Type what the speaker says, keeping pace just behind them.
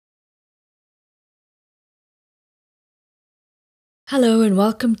Hello and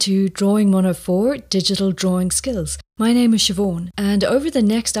welcome to Drawing 104 Digital Drawing Skills. My name is Siobhan, and over the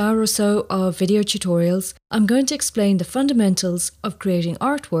next hour or so of video tutorials, I'm going to explain the fundamentals of creating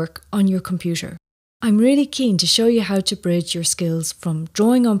artwork on your computer. I'm really keen to show you how to bridge your skills from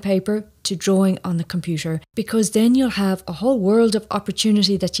drawing on paper to drawing on the computer, because then you'll have a whole world of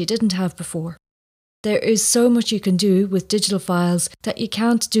opportunity that you didn't have before. There is so much you can do with digital files that you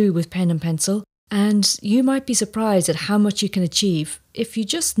can't do with pen and pencil. And you might be surprised at how much you can achieve if you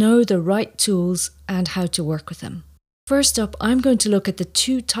just know the right tools and how to work with them. First up, I'm going to look at the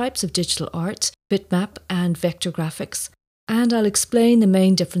two types of digital art, bitmap and vector graphics, and I'll explain the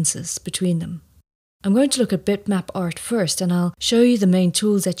main differences between them. I'm going to look at bitmap art first, and I'll show you the main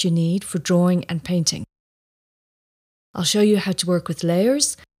tools that you need for drawing and painting. I'll show you how to work with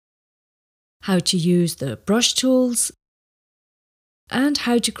layers, how to use the brush tools, and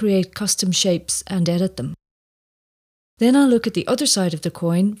how to create custom shapes and edit them. Then I'll look at the other side of the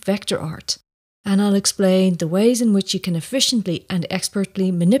coin, vector art, and I'll explain the ways in which you can efficiently and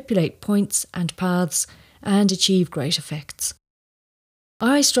expertly manipulate points and paths and achieve great effects.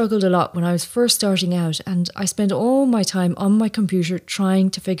 I struggled a lot when I was first starting out, and I spent all my time on my computer trying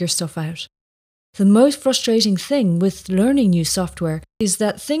to figure stuff out. The most frustrating thing with learning new software is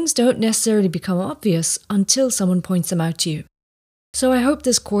that things don't necessarily become obvious until someone points them out to you. So I hope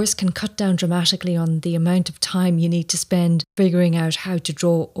this course can cut down dramatically on the amount of time you need to spend figuring out how to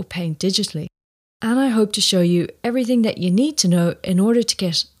draw or paint digitally. And I hope to show you everything that you need to know in order to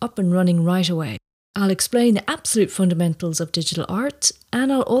get up and running right away. I'll explain the absolute fundamentals of digital art,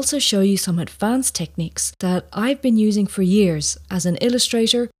 and I'll also show you some advanced techniques that I've been using for years as an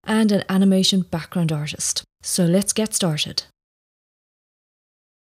illustrator and an animation background artist. So let's get started.